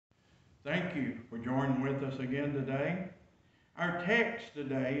Thank you for joining with us again today. Our text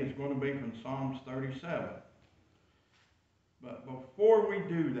today is going to be from Psalms 37. But before we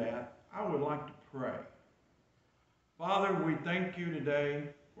do that, I would like to pray. Father, we thank you today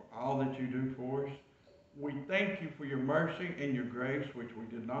for all that you do for us. We thank you for your mercy and your grace, which we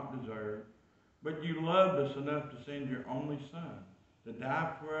did not deserve. But you loved us enough to send your only Son to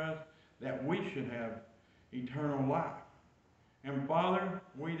die for us that we should have eternal life. And Father,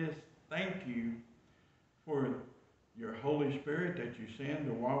 we just thank you for your Holy Spirit that you send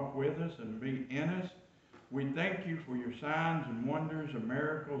to walk with us and be in us. We thank you for your signs and wonders and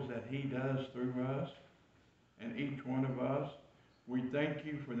miracles that he does through us and each one of us. We thank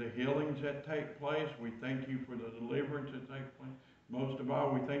you for the healings that take place. We thank you for the deliverance that takes place. Most of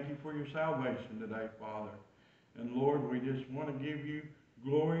all, we thank you for your salvation today, Father. And Lord, we just want to give you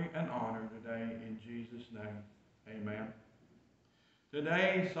glory and honor today in Jesus' name. Amen.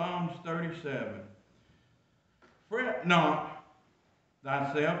 Today, Psalms 37. Fret not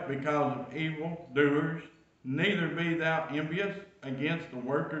thyself because of evil doers, neither be thou envious against the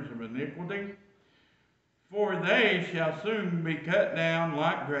workers of iniquity, for they shall soon be cut down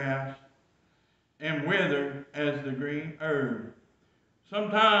like grass and wither as the green herb.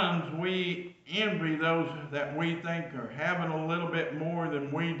 Sometimes we envy those that we think are having a little bit more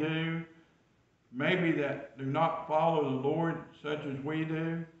than we do, maybe that do not follow the Lord such as we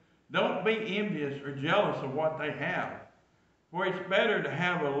do. Don't be envious or jealous of what they have, for it's better to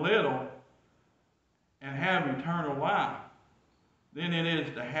have a little and have eternal life than it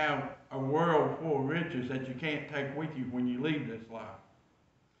is to have a world full of riches that you can't take with you when you leave this life.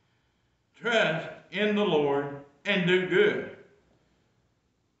 Trust in the Lord and do good.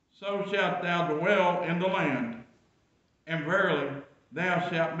 So shalt thou dwell in the land, and verily thou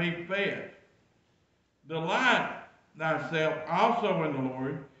shalt be fed. Delight thyself also in the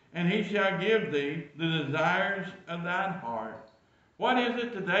Lord, and he shall give thee the desires of thine heart. What is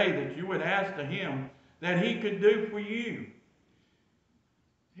it today that you would ask to him that he could do for you?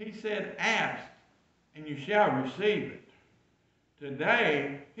 He said, ask, and you shall receive it.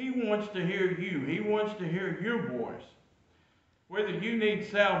 Today, he wants to hear you. He wants to hear your voice. Whether you need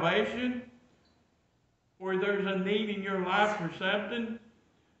salvation or there's a need in your life for something,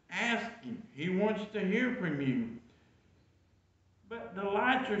 ask him. He wants to hear from you. But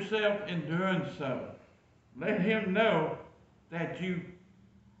delight yourself in doing so. Let him know that you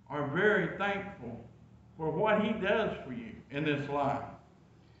are very thankful for what he does for you in this life.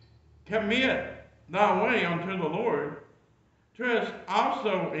 Commit thy way unto the Lord. Trust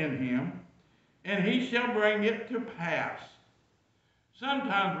also in him, and he shall bring it to pass.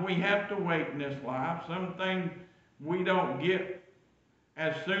 Sometimes we have to wait in this life. Some things we don't get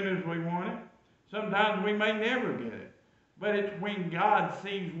as soon as we want it. Sometimes we may never get it. But it's when God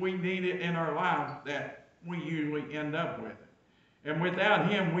sees we need it in our life that we usually end up with it. And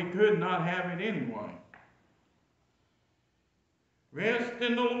without him, we could not have it anyway. Rest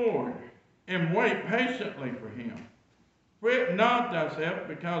in the Lord and wait patiently for him. Fret not thyself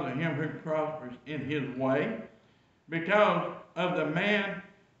because of him who prospers in his way, because of the man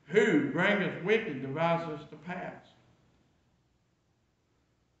who bringeth wicked devices to pass.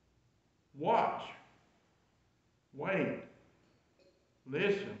 Watch, wait,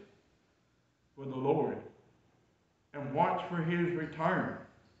 listen for the Lord, and watch for his return.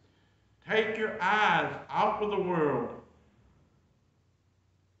 Take your eyes off of the world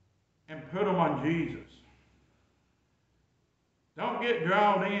and put them on Jesus. Don't get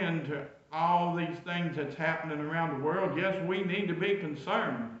drawn into all these things that's happening around the world. Yes, we need to be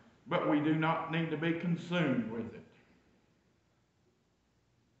concerned, but we do not need to be consumed with it.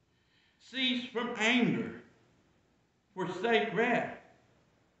 Cease from anger. Forsake wrath.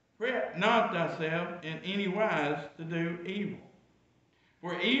 Fret not thyself in any wise to do evil.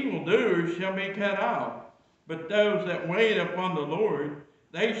 For evildoers shall be cut off, but those that wait upon the Lord,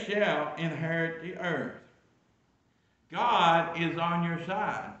 they shall inherit the earth. God is on your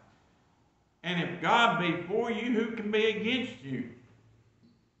side. And if God be for you, who can be against you?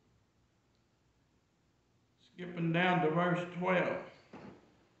 Skipping down to verse 12.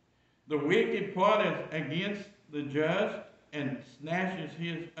 The wicked plotteth against the just, and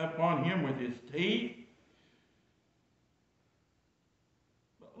snatches upon him with his teeth.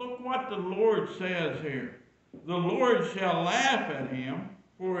 But look what the Lord says here. The Lord shall laugh at him,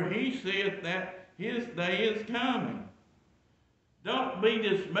 for he seeth that his day is coming. Don't be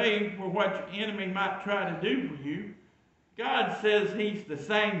dismayed for what your enemy might try to do for you. God says he's the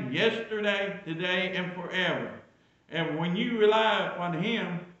same yesterday, today, and forever. And when you rely upon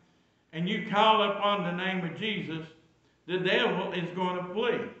him and you call upon the name of Jesus, the devil is going to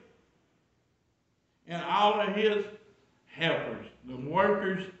flee. and all of his helpers, the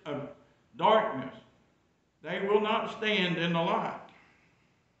workers of darkness, they will not stand in the light.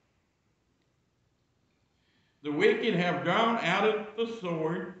 The wicked have drawn out of the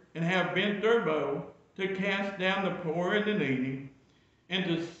sword and have bent their bow to cast down the poor and the needy, and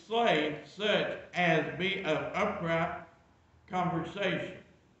to slay such as be of upright conversation.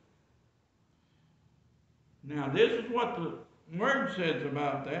 Now this is what the word says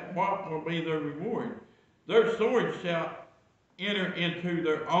about that. What will be their reward? Their swords shall enter into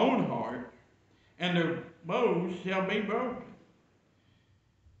their own heart, and their bows shall be broken.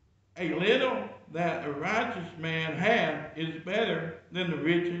 A little that a righteous man hath is better than the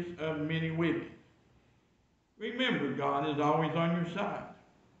riches of many wicked. Remember, God is always on your side.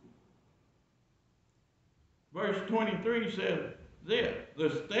 Verse 23 says this: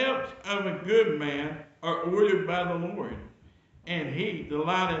 the steps of a good man are ordered by the Lord, and he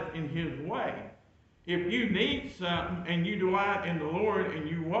delighteth in his way. If you need something and you delight in the Lord and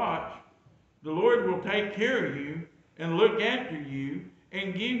you watch, the Lord will take care of you and look after you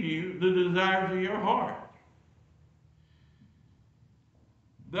and give you the desires of your heart.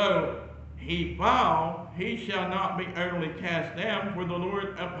 Though he fall, he shall not be utterly cast down, for the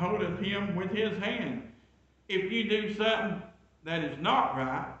Lord upholdeth him with his hand. If you do something that is not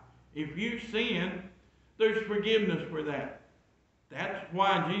right, if you sin, there's forgiveness for that. That's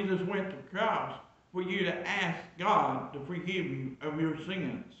why Jesus went to the cross, for you to ask God to forgive you of your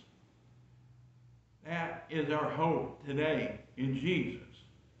sins. That is our hope today in Jesus,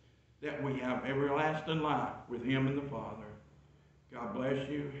 that we have everlasting life with him and the Father. God bless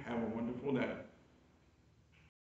you. Have a wonderful day.